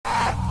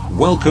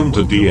Welcome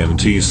to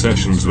DMT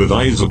Sessions with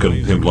Isaac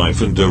and Pim,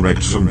 live and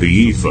direct from the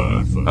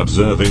ether,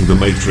 observing the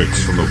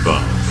matrix from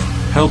above,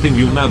 helping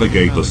you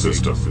navigate the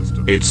system.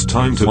 It's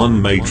time to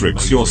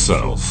unmatrix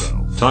yourself.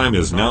 Time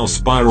is now,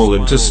 spiral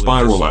into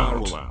spiral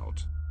out.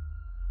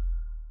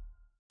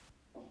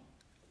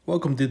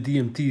 Welcome to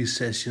DMT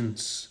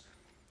Sessions,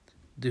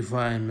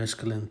 Divine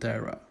Masculine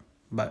Terra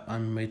by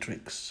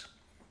Unmatrix.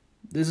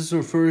 This is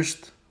our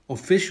first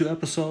official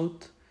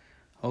episode,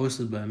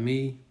 hosted by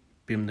me,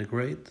 Pim the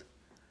Great.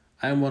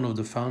 I'm one of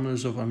the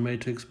founders of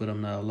Unmatrix, but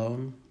I'm not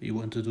alone. We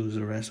want to do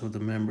the rest of the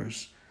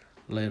members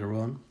later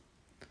on.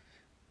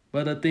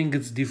 But I think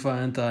it's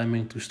divine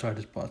timing to start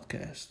this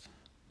podcast,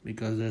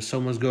 because there's so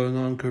much going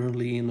on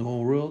currently in the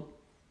whole world.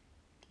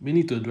 We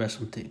need to address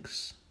some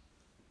things.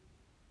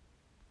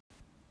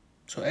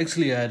 So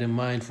actually I had in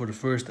mind for the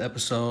first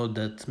episode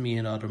that me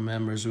and other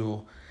members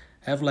will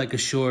have like a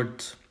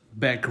short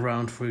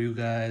background for you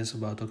guys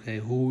about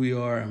who we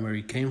are and where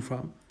we came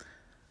from.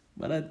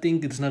 But I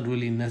think it's not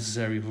really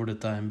necessary for the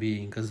time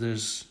being, because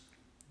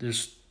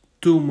there's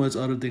too much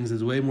other things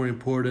that's way more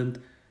important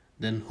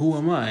than who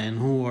am I and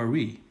who are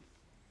we.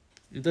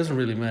 It doesn't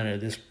really matter at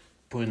this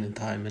point in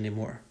time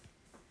anymore.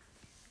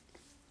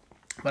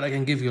 But I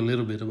can give you a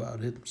little bit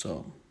about it.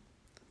 So,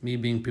 me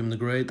being Pim the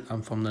Great,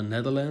 I'm from the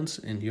Netherlands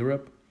in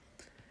Europe.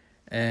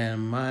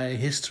 And my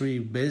history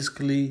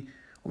basically,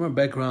 my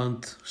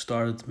background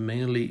started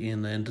mainly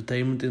in the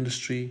entertainment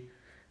industry.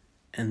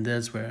 And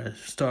that's where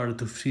I started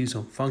to see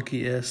some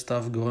funky ass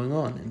stuff going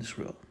on in this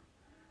world,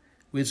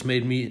 which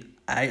made me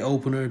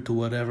eye-opener to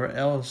whatever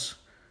else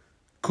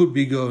could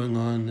be going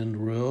on in the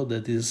world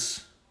that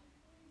is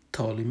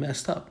totally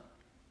messed up.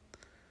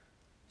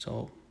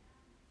 So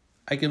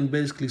I can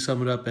basically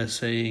sum it up as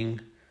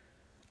saying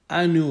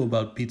I knew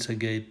about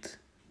Pizzagate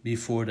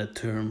before that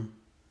term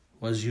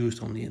was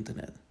used on the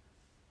internet.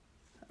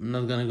 I'm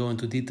not gonna go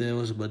into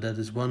details, but that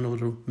is one of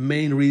the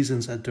main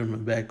reasons I turned my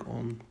back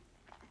on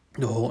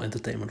the whole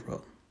entertainment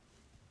world.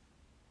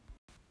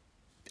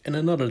 And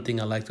another thing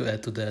I like to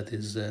add to that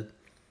is that,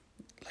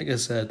 like I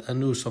said, I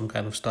knew some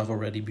kind of stuff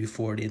already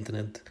before the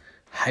internet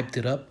hyped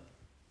it up.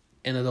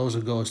 And it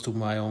also goes to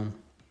my own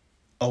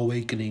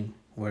awakening,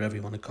 whatever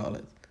you want to call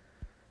it.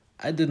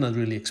 I did not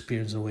really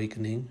experience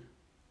awakening.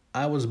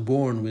 I was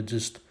born with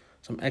just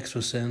some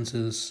extra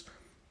senses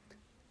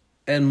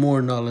and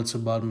more knowledge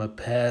about my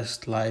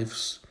past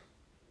lives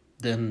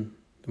than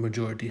the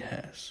majority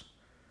has.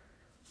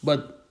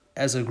 But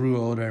as I grew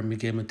older and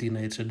became a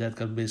teenager, that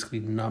got basically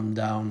numbed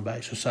down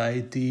by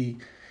society,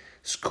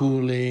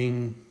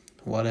 schooling,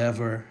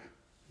 whatever.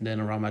 Then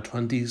around my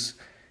 20s,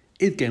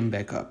 it came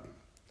back up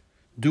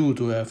due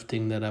to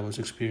everything that I was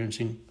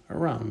experiencing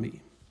around me.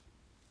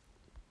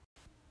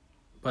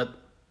 But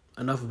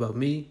enough about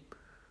me.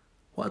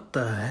 What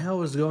the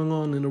hell is going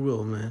on in the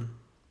world, man?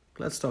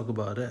 Let's talk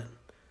about that.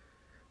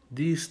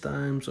 These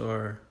times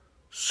are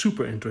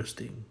super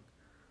interesting.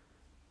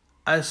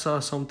 I saw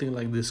something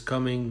like this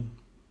coming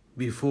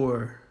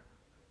before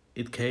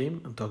it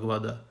came. I'm talking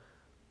about the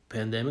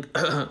pandemic,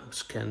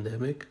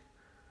 scandemic,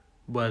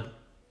 but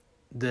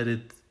that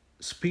it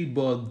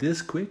speedballed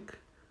this quick,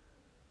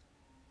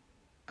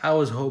 I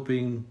was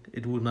hoping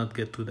it would not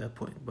get to that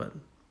point, but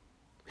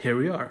here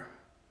we are.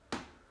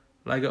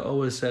 Like I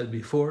always said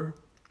before,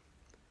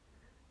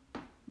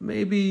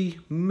 maybe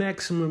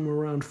maximum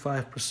around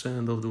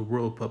 5% of the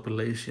world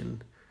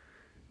population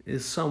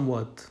is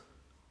somewhat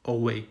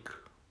awake,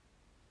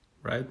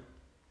 right?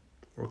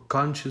 Or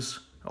conscious,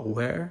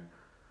 aware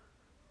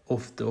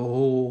of the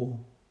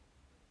whole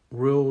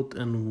world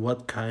and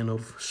what kind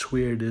of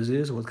sphere this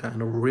is, what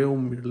kind of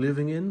realm we're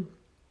living in.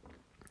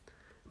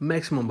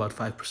 Maximum about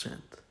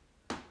 5%.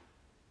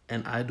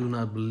 And I do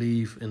not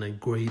believe in a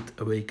great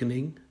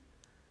awakening.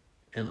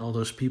 And all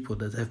those people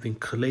that have been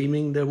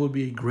claiming there will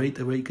be a great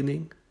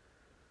awakening,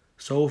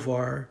 so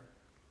far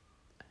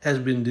has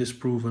been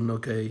disproven,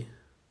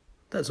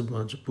 that's a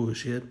bunch of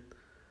bullshit.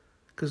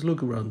 Because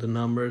look around the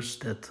numbers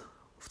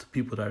of the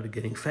people that are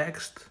getting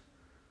vaxxed.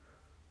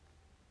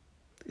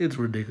 It's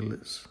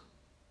ridiculous.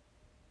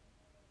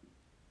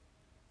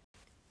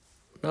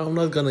 Now I'm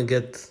not gonna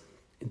get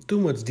in too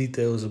much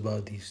details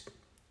about these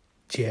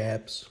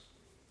jabs,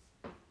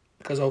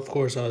 because of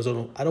course I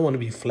don't want to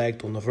be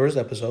flagged on the first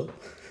episode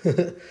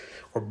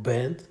or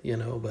banned,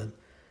 but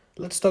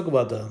let's talk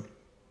about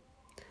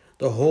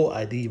the whole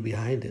idea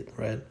behind it,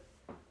 right?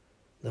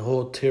 The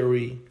whole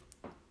theory.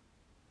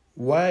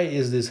 Why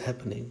is this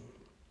happening?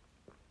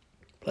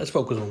 Let's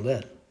focus on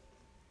that.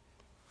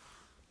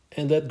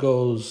 And that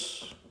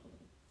goes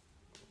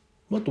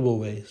multiple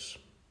ways.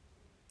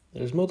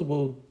 There's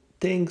multiple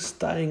things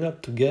tying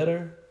up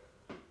together,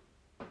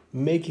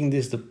 making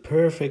this the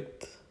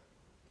perfect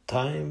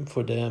time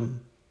for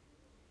them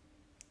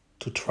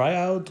to try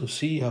out, to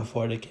see how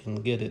far they can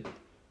get it.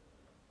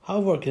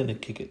 How far can they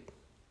kick it?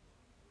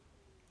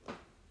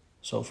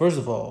 So first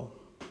of all,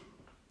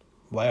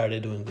 why are they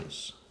doing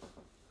this?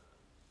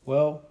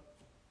 Well,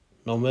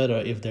 no matter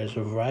if there's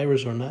a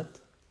virus or not,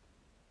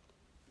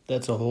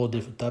 that's a whole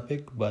different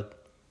topic,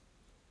 but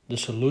the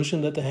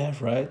solution that they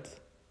have, right,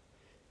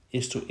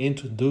 is to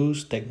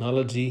introduce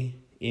technology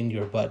in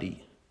your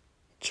body.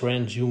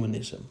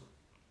 Transhumanism.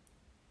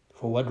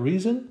 For what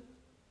reason?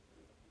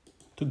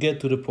 To get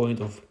to the point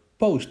of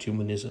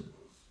posthumanism.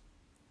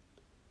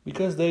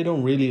 Because they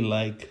don't really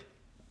like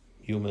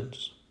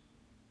humans.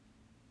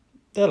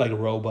 They're like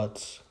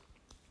robots.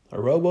 A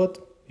robot,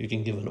 you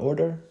can give an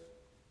order,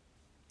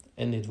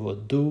 and it will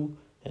do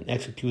and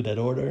execute that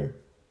order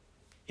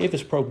if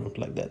it's programmed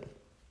like that.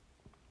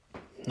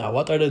 Now,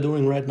 what are they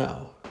doing right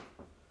now?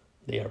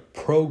 They are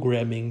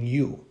programming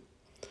you.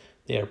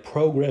 They are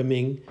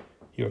programming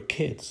your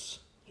kids,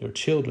 your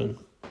children,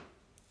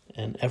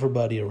 and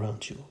everybody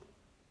around you.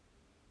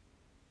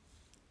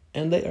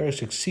 And they are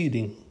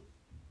succeeding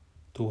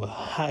to a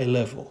high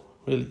level,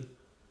 really.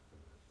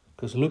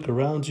 Because look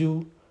around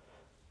you,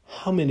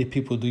 how many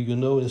people do you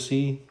know and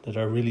see that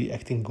are really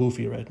acting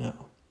goofy right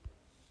now?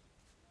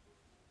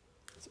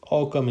 It's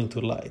all coming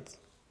to light.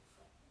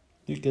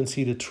 You can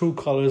see the true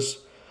colors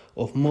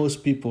of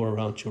most people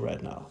around you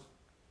right now.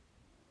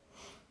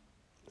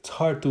 It's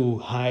hard to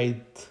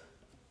hide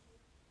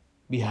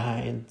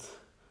behind,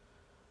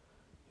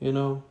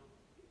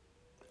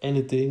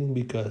 anything,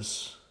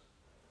 because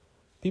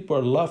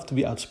people love to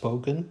be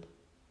outspoken,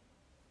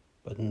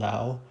 but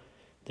now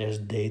there's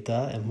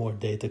data and more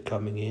data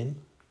coming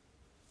in,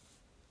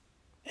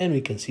 and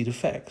we can see the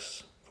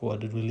facts for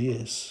what it really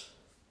is.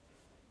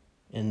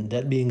 And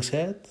that being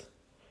said,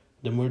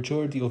 the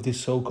majority of these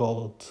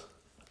so-called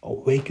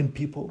awakened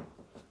people,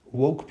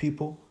 woke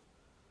people,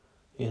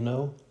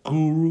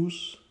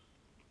 gurus,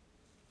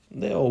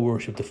 they all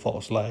worship the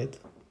false light.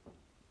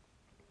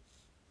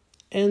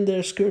 And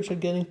their skirts are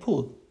getting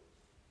pulled.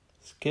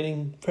 It's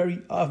getting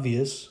very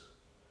obvious.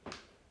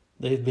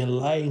 They've been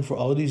lying for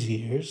all these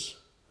years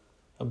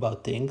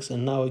about things.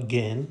 And now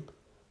again,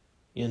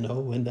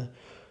 when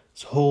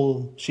this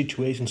whole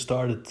situation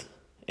started,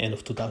 end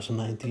of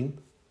 2019,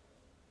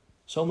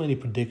 so many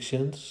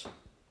predictions.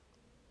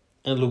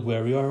 And look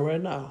where we are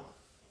right now.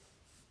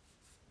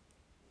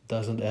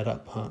 Doesn't add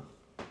up, huh?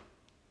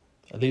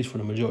 At least for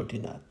the majority,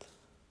 not.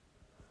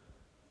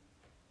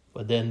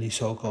 But then these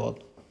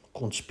so-called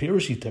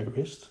conspiracy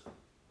theorists,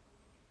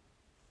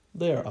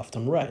 they are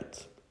often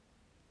right.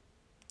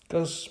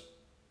 Because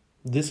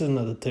this is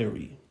not a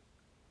theory.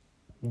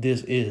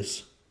 This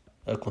is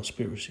a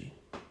conspiracy.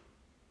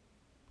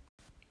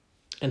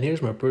 And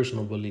here's my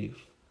personal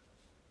belief.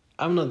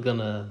 I'm not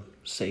gonna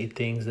say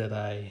things that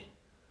I'm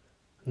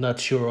not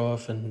sure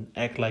of and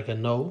act like I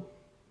know,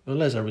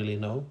 unless I really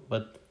know.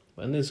 But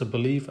when it's a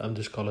belief, I'm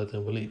just call it a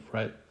belief,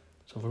 right?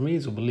 So for me,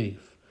 it's a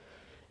belief.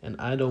 And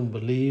I don't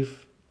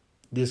believe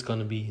there's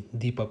gonna be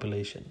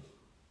depopulation.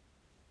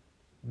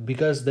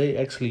 Because they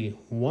actually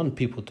want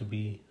people to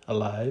be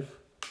alive,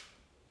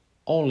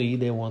 only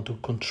they want to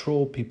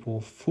control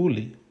people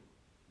fully.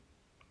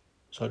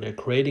 So they're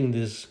creating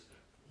this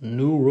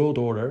new world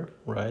order,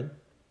 right?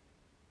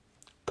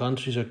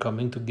 Countries are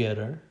coming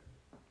together.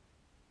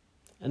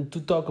 And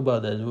to talk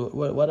about that,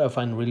 what I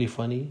find really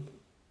funny,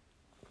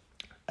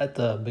 at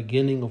the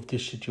beginning of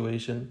this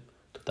situation,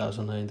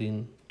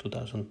 2019,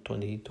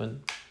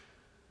 2020,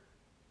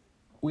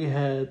 we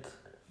had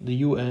the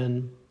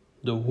UN,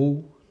 the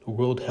WHO, the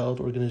World Health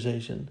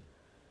Organization,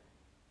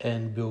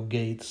 and Bill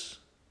Gates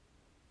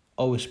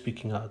always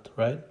speaking out,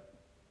 right?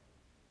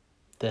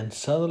 Then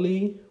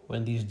suddenly,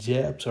 when these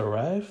jabs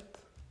arrived,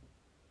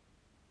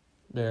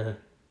 they're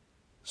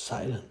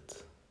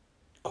silent,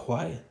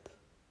 quiet.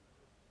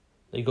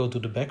 They go to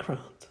the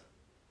background.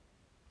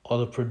 All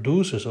the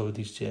producers of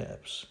these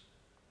jabs,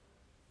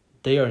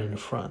 they are in the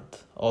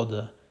front. All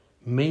the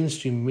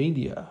mainstream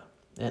media,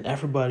 and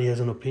everybody has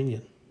an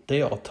opinion.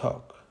 They all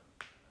talk.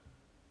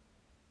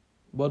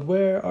 But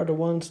where are the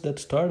ones that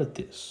started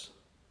this?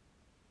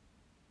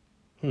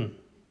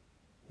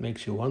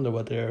 Makes you wonder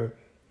what they're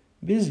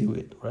busy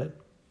with, right?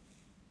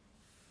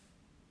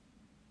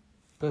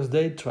 Because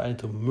they try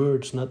to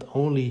merge not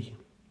only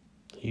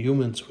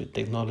humans with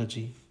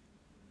technology,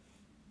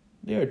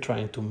 they are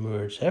trying to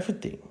merge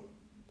everything.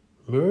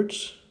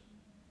 Merge,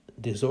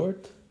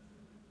 distort,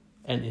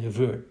 and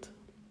invert.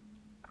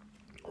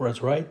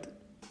 What's right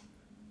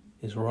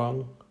is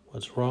wrong,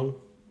 what's wrong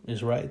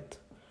is right,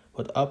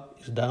 what up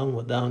is down,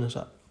 what down is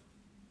up.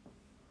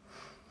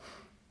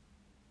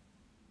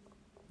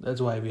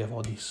 That's why we have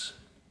all these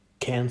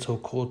cancel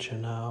culture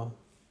now,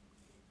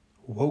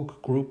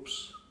 woke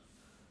groups.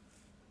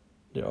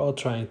 They're all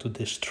trying to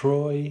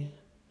destroy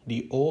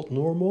the old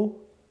normal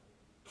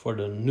for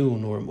the new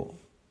normal.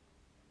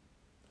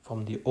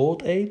 From the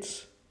old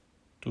age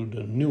to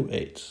the new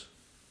age.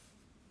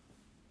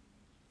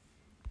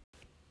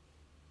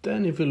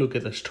 Then if you look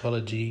at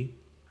astrology,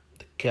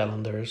 the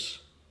calendars,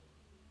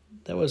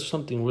 there was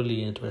something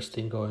really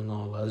interesting going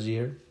on last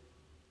year.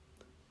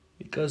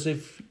 Because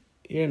if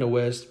here in the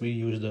West we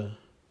use the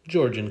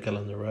Georgian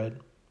calendar, right?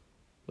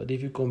 But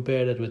if you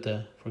compare that with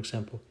the, for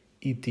example,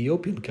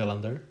 Ethiopian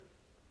calendar,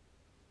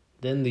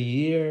 then the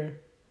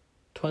year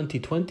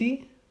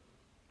 2020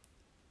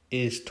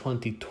 is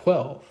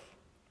 2012.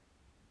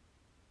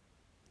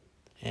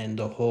 And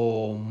the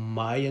whole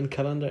Mayan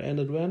calendar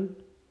ended when?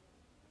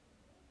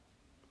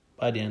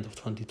 by the end of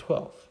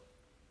 2012.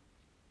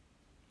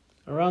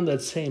 Around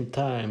that same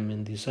time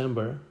in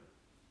December,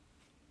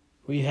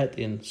 we had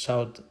in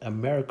South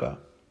America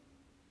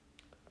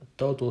a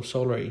total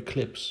solar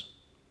eclipse.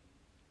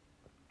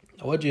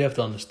 Now, what you have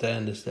to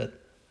understand is that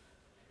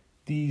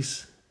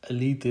these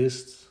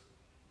elitists,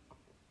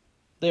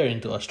 they're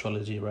into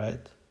astrology,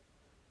 right?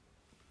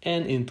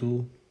 And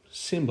into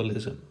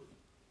symbolism.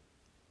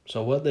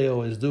 So what they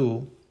always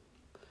do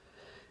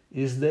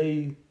is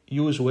they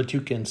use what you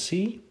can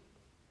see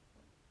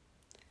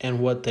and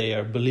what they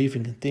are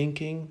believing and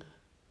thinking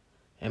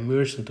and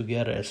merge them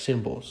together as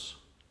symbols.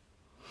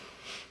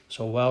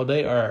 So while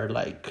they are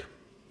like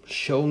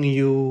showing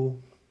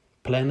you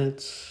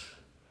planets,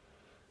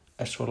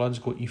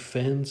 astrological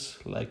events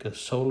like a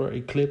solar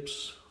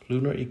eclipse,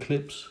 lunar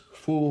eclipse,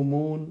 full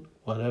moon,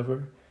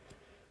 whatever,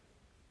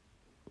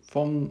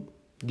 from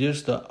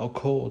just the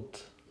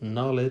occult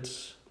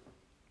knowledge,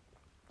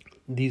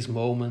 these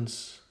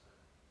moments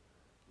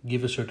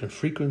give a certain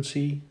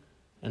frequency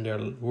and they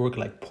work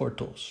like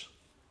portals.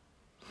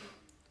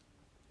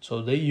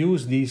 So they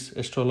use these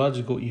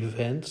astrological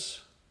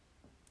events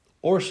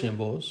or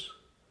symbols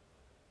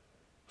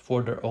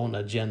for their own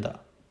agenda.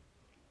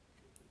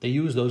 They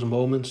use those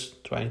moments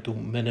trying to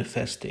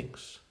manifest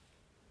things.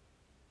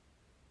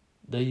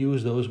 They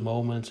use those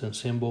moments and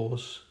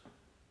symbols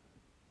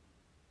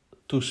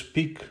to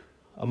speak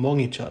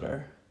among each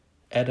other,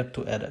 adept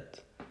to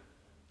adept.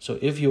 So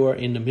if you are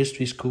in the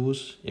mystery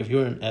schools, if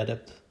you're an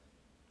adept,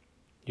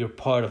 you're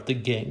part of the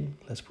gang,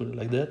 let's put it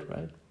like that,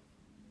 right?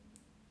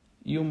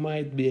 You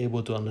might be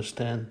able to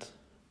understand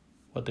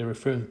what they're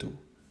referring to.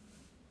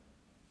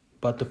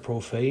 But the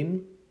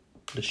profane,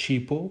 the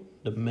sheeple,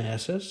 the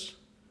masses,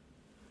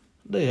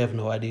 they have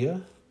no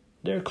idea.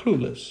 They're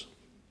clueless.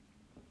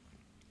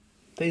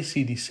 They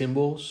see these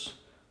symbols,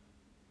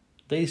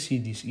 they see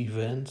these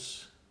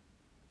events,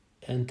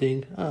 and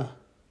think,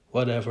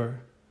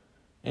 whatever,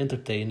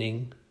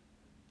 entertaining,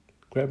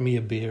 grab me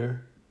a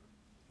beer,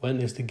 when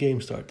is the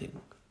game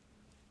starting?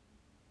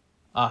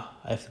 I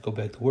have to go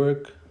back to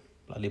work,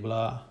 blah, blah,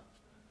 blah.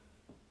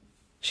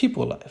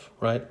 Sheeple life,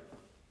 right?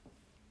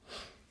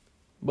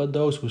 But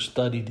those who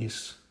study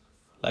this,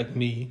 like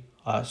me,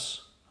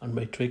 us,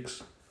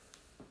 Unmatrix,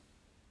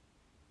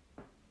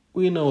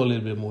 we know a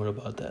little bit more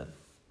about that.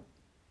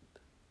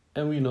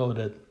 And we know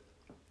that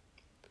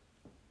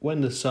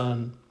when the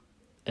sun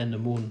and the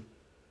moon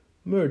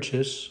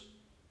merges,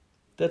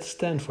 that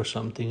stands for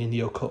something in the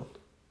occult.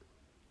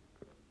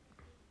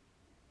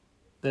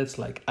 That's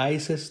like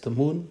Isis, the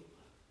moon,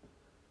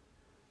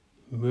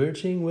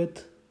 merging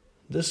with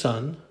the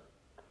sun,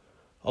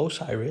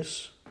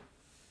 Osiris,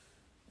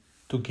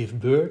 to give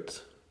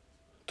birth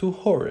to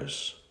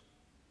Horus,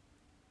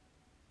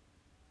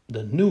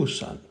 the new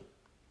sun,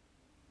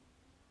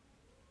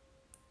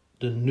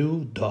 the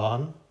new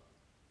dawn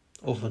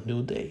of a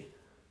new day.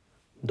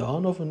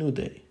 Dawn of a new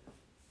day.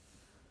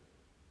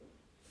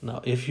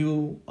 Now, if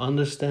you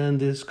understand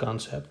this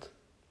concept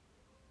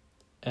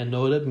and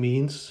know that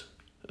means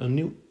a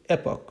new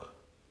epoch,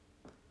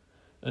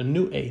 a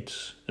new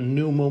age, a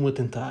new moment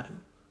in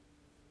time,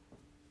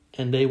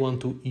 and they want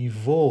to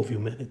evolve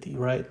humanity,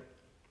 right?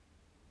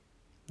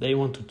 They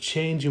want to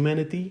change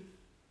humanity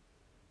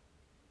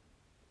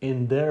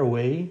in their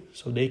way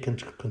so they can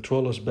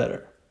control us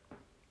better.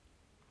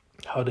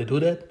 How they do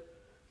that?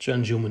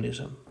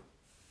 Transhumanism.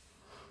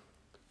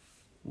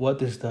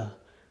 What is the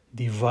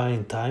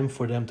divine time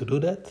for them to do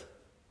that?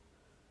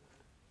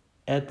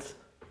 At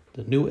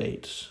the new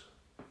age.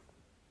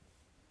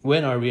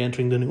 When are we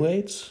entering the new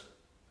age?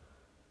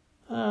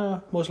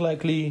 Most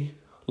likely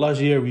last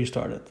year we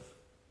started.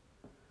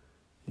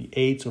 The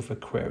age of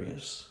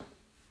Aquarius.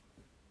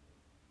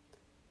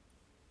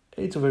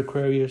 Age of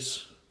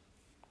Aquarius,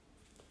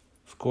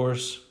 of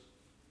course,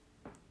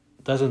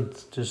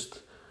 doesn't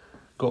just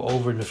go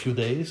over in a few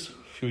days,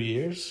 few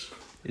years.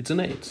 It's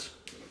an age.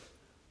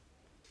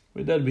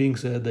 With that being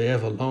said, they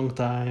have a long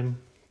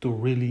time to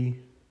really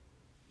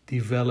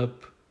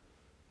develop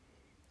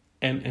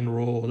and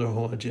enroll their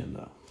whole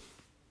agenda.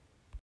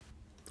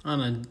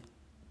 And I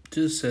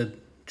just said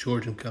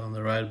Georgian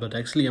calendar, right? But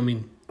actually, I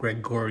mean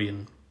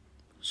Gregorian.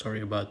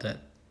 Sorry about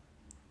that.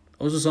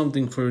 Also,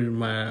 something for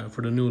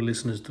the new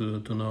listeners to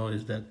know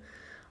is that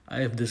I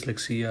have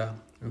dyslexia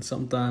and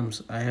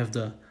sometimes I have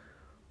the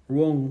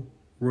wrong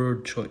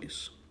word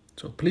choice.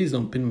 So please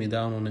don't pin me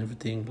down on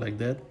everything like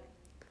that.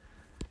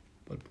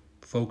 But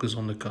focus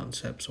on the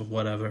concepts of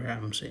whatever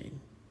I'm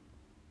saying.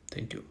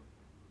 Thank you.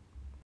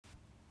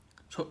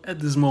 So at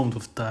this moment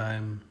of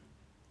time,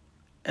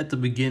 at the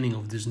beginning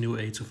of this new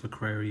age of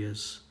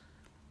Aquarius,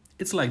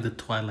 it's like the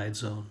Twilight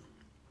Zone.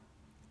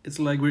 It's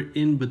like we're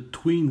in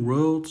between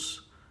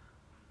worlds,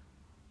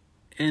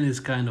 and it's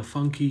kind of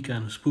funky,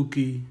 kind of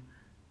spooky.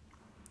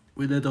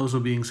 With that also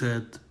being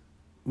said,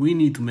 we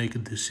need to make a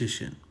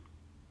decision.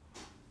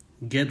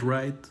 Get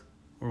right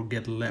or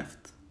get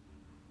left.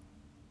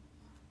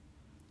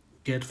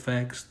 Get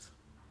vaxxed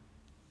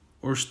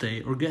or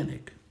stay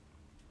organic.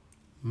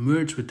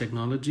 Merge with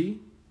technology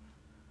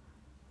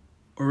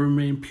or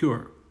remain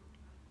pure.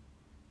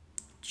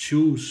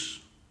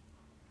 choose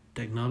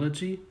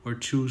technology or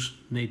choose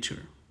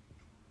nature.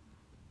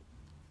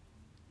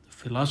 The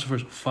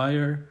philosophers of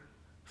fire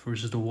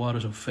versus the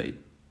waters of fate.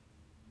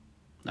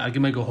 Now, I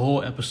can make a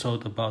whole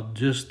episode about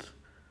just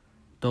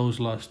those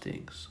last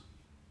things.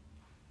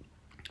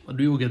 But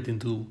we will get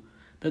into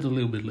that a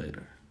little bit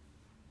later.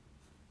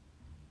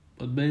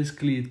 But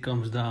basically it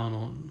comes down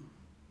on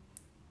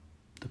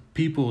the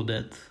people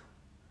that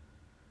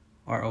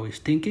are always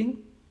thinking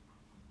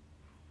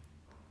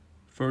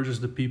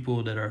versus the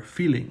people that are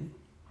feeling.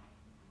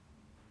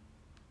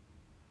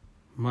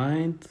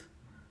 Mind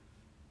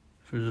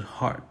versus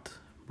heart.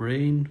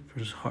 Brain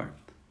versus heart.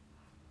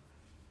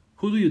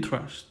 Who do you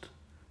trust?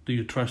 Do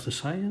you trust the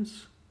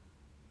science?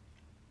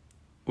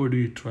 Or do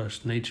you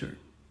trust nature?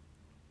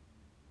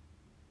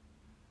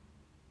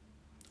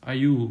 Are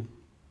you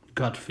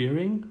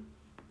God-fearing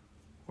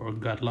or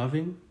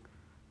God-loving?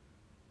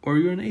 Or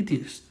you're an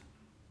atheist?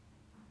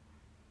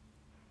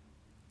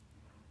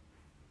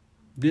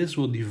 This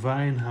will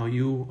define how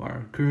you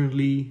are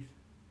currently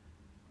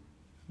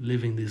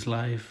living this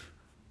life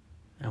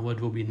and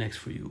what will be next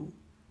for you.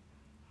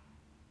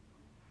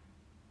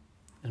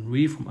 And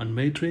we from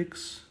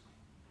Unmatrix,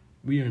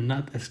 we are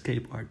not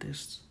escape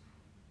artists.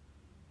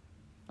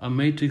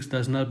 Unmatrix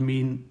does not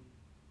mean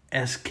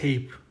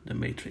escape the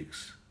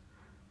matrix.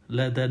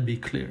 Let that be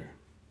clear.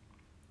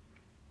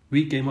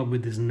 We came up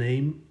with this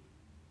name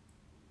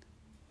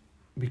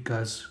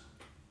because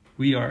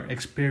we are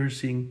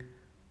experiencing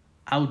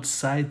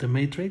outside the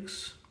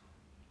matrix.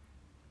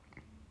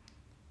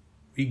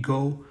 We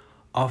go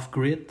off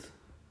grid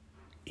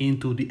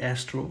into the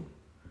astral,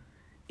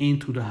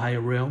 into the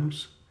higher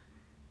realms,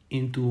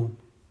 into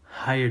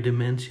higher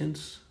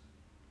dimensions,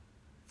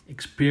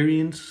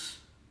 experience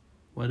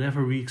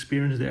whatever we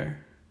experience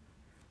there,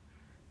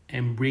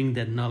 and bring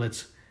that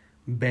knowledge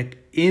back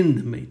in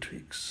the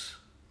matrix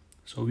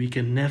so we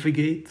can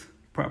navigate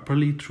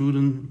properly through the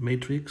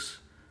matrix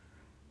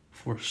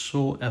for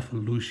soul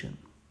evolution.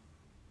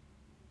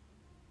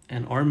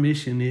 And our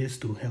mission is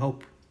to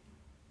help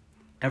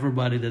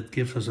everybody that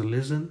gives us a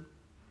listen,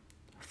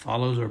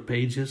 follows our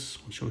pages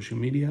on social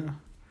media,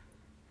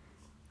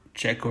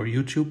 check our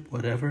YouTube,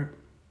 whatever,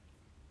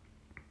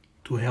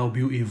 to help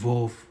you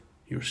evolve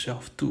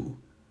yourself to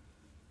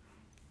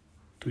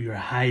your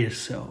higher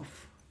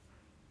self,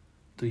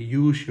 to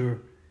use your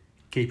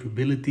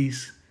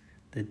capabilities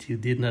that you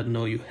did not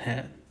know you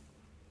had.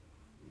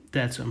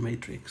 That's a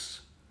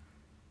matrix.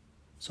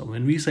 So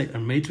when we say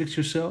unmatrix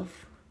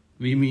yourself,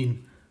 we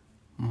mean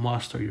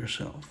master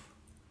yourself.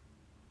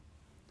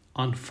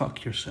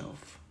 Unfuck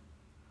yourself.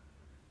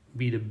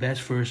 Be the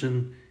best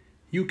version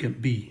you can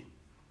be.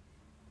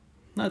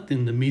 Not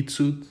in the meat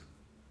suit,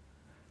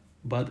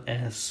 but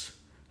as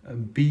a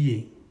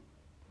being.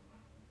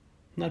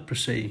 Not per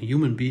se a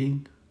human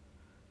being,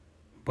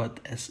 but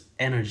as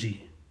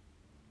energy.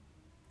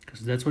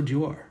 Because that's what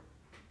you are.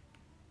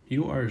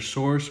 You are a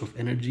source of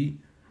energy,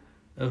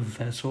 a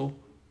vessel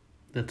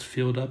that's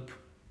filled up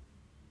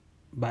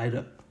by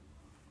the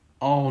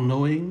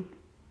all-knowing.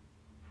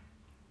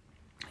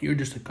 You're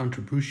just a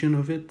contribution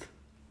of it,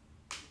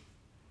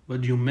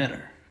 but you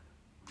matter.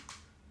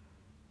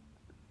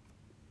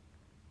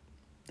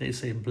 They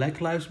say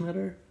Black Lives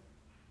Matter.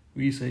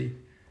 We say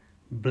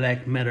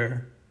Black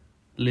Matter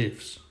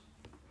lives.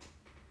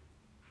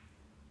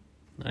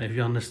 Now, if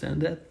you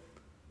understand that,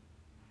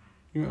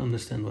 you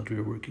understand what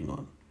we're working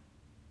on.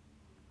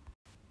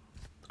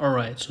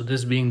 Alright, so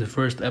this being the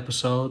first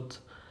episode,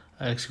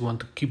 I actually want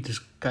to keep this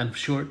kind of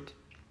short,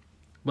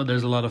 but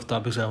there's a lot of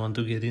topics I want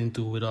to get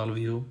into with all of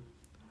you.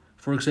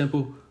 For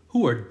example,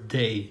 who are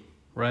they,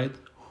 right?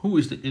 Who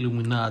is the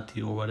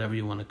Illuminati or whatever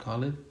you want to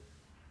call it?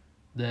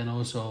 Then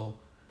also,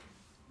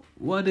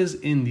 what is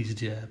in these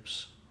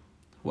jabs?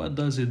 What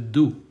does it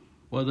do?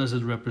 What does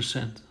it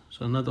represent?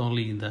 So not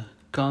only the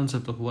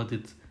concept of what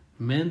it's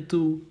meant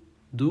to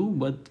do,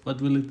 but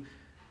what will it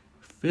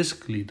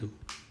physically do?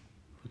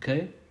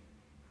 Okay?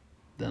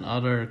 Then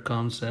other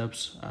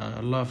concepts,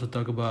 I love to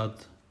talk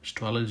about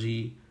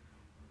astrology,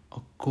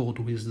 occult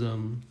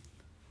wisdom,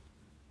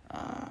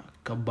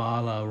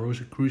 Kabbalah,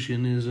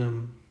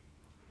 Rosicrucianism.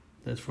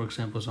 That's, for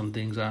example, some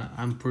things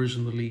I'm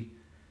personally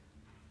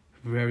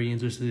very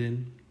interested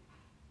in.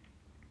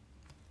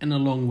 And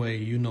along the way,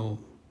 you know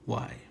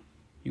why.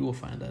 You will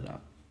find that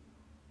out.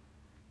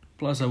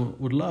 Plus, I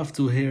would love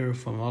to hear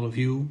from all of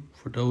you,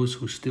 for those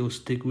who still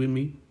stick with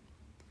me.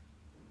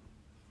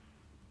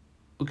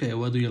 Okay,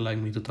 what do you like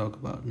me to talk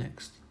about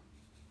next?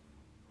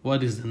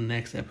 What is the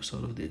next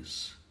episode of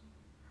this?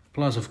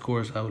 Plus, of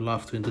course, I would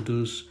love to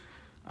introduce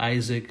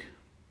Isaac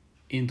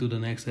into the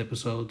next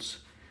episodes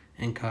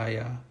and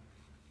Kaya.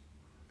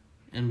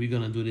 And we're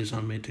gonna do this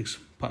on Matrix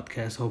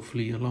podcast,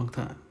 hopefully in a long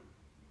time.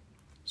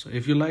 So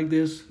if you like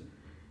this,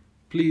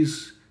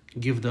 please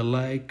give the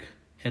like,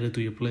 add it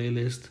to your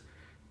playlist,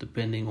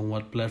 depending on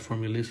what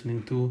platform you're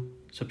listening to.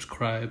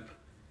 Subscribe,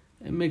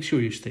 and make sure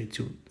you stay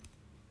tuned.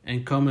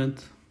 And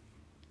comment,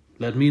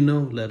 let me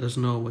know, let us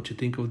know what you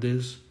think of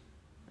this,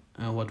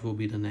 and what will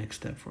be the next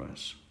step for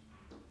us.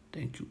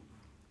 Thank you.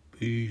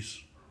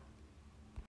 Peace.